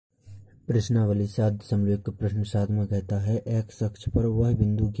प्रश्नावली 7.1 का प्रश्न 7 में कहता है एक्स अक्ष पर वह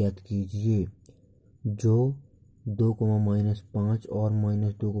बिंदु ज्ञात कीजिए जो 2,-5 और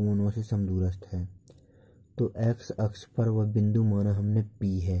 -2,9 से समदूरस्थ है। तो एक्स अक्ष पर वह बिंदु माना हमने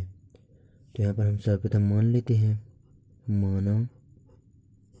P है। तो यहाँ पर हम सर्वप्रथम मान लेते हैं, माना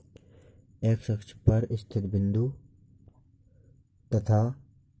एक्स अक्ष पर स्थित बिंदु तथा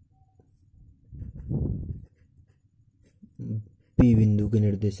P बिंदु के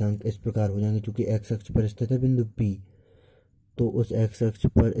निर्देशांक इस प्रकार हो जाएंगे। चूंकि एक्स अक्ष पर स्थित है बिंदु P, तो उस एक्स अक्ष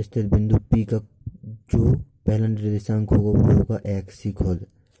पर स्थित बिंदु P का जो पहला निर्देशांक होगा वो होगा x ही खुद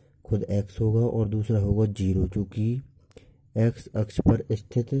x होगा और दूसरा होगा 0। चूंकि एक्स अक्ष पर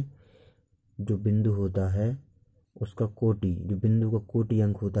स्थित जो बिंदु होता है उसका कोटि, जो बिंदु का कोटि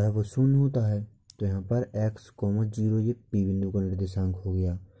अंक होता है वो 0 होता है। तो यहाँ पर x, 0 ये P बिंदु का निर्देशांक हो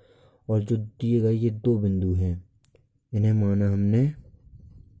गया। और जो दिए गए ये दो बिंदु हैं, इन्हें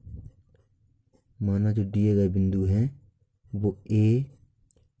माना जो दिए गए बिंदु हैं वो A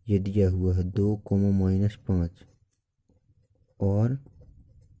ये दिया हुआ है 2,-5 और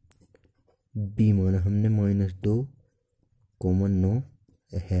B माना हमने -2,9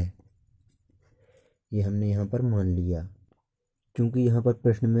 है। ये हमने यहाँ पर मान लिया। क्योंकि यहाँ पर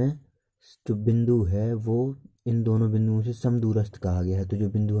प्रश्न में जो बिंदु है वो इन दोनों बिंदुओं से समदूरस्थ कहा गया है। तो जो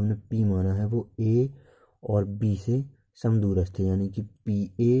बिंदु हमने P माना है वो A और B से समदूरस्थ है, यानी कि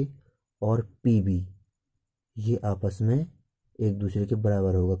PA और PB ये आपस में एक दूसरे के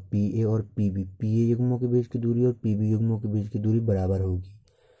बराबर होगा। PA और PB, PA युग्मों के बीच की दूरी और PB युग्मों के बीच की दूरी बराबर होगी।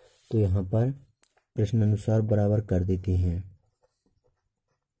 तो यहाँ पर प्रश्न अनुसार बराबर कर देते हैं।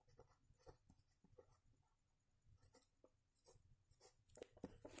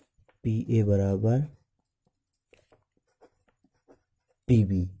 PA बराबर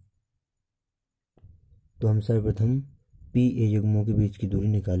PB। तो हम सर्वप्रथम PA युग्मों के बीच की दूरी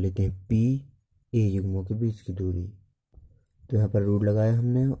निकाल लेते हैं, PA युग्मों के बीच की दूरी। तो यहाँ पर रूट लगाया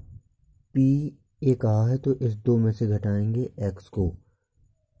हमने, PA कहा है तो इस 2 में से घटाएंगे x को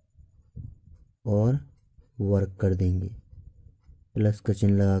और वर्ग कर देंगे, प्लस का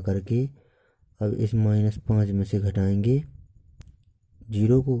चिन्ह लगा करके। अब इस -5 में से घटाएंगे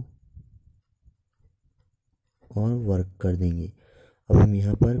 0 को और वर्ग कर देंगे। अब हम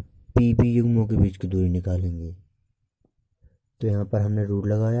यहाँ पर PB युग्मों के बीच की दूरी निकालेंगे। तो यहाँ पर हमने रूट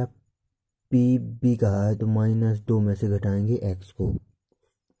लगाया, PB कहा है तो -2 में से घटाएंगे x को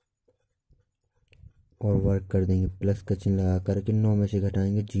और वर्ग कर देंगे, प्लस का चिन्ह लगा करके 9 में से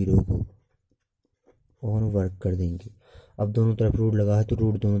घटाएंगे 0 को और वर्ग कर देंगे। अब दोनों तरफ रूट लगा है तो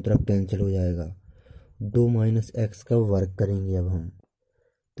रूट दोनों तरफ कैंसिल हो जाएगा। 2 - x का वर्ग करेंगे अब हम।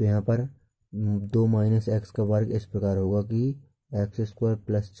 तो यहाँ पर 2 - x का वर्ग इस प्रकार होगा कि x²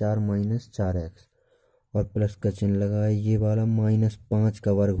 + 4 - 4x और प्लस का चिन्ह लगाए, ये वाला -5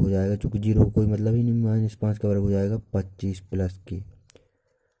 का वर्ग हो जाएगा। चूँकि 0 कोई मतलब ही नहीं, -5 का वर्ग हो जाएगा 25 प्लस के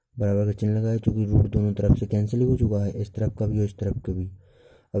बराबर का चिन्ह लगाए। चूँकि रूट दोनों तरफ से कैंसिल हो चुका है, इस तरफ का भी और इस तरफ का भी।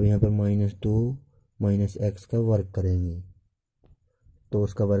 अब यहाँ पर -2 - x का वर्ग करेंगे तो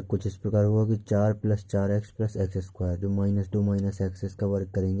उसका वर्ग कुछ इस प्रकार होगा कि 4 + 4x + x²। जो -2 - x इसका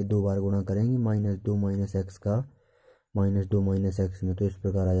वर्ग करेंगे, 2 बार गुणा करेंगे -2 - x का -2 - x में, तो इस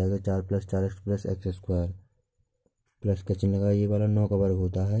प्रकार आ जाएगा 4 + 4x + x²। प्लस का चिन्ह लगा, ये वाला 9 का वर्ग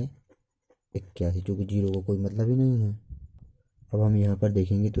होता है 81, चूँकि 0 को कोई मतलब ही नहीं है। अब हम यहाँ पर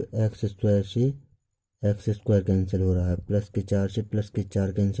देखेंगे तो x² से x² कैंसिल हो रहा है, प्लस के 4 से प्लस के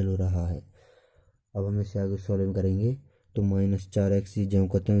 4 कैंसिल हो रहा है। अब हम इसे आगे सॉल्व करेंगे तो -4x ज्यों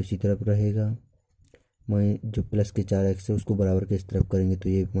का त्यों इसी तरफ रहेगा, जो प्लस के 4x है उसको बराबर के इस तरफ करेंगे तो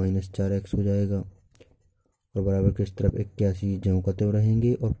ये -4x हो जाएगा और बराबर के इस तरफ 81 ज्यों का त्यों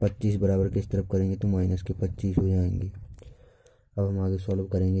रहेंगे और 25 बराबर के इस तरफ करेंगे तो -25 हो जाएंगे। अब हम आगे सॉल्व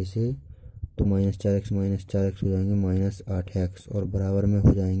करेंगे इसे तो -4x हो जाएंगे -8x और बराबर में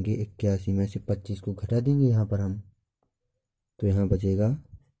हो जाएंगे 81 में से 25 को घटा देंगे यहाँ पर हम, तो यहाँ बचेगा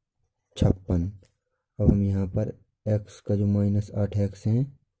 56। अब हम यहाँ पर x का जो -8x है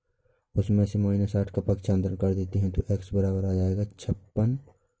उसमें से -8 का पक्षांतर कर देते हैं तो x बराबर आ जाएगा 56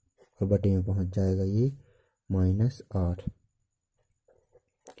 और बटे में पहुँच जाएगा ये -8।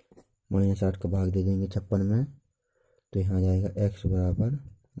 -8 का भाग दे देंगे 56 में तो यहाँ आ जाएगा x बराबर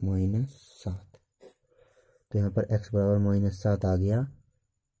 -7। तो यहाँ पर x बराबर -7 आ गया।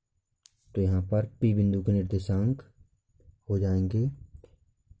 तो यहाँ पर P बिंदु के निर्देशांक हो जाएंगे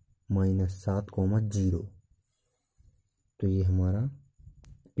 -7, 0। तो ये हमारा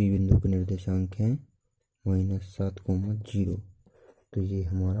P बिंदु के निर्देशांक हैं -7, 0। तो ये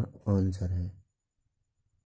हमारा आंसर है।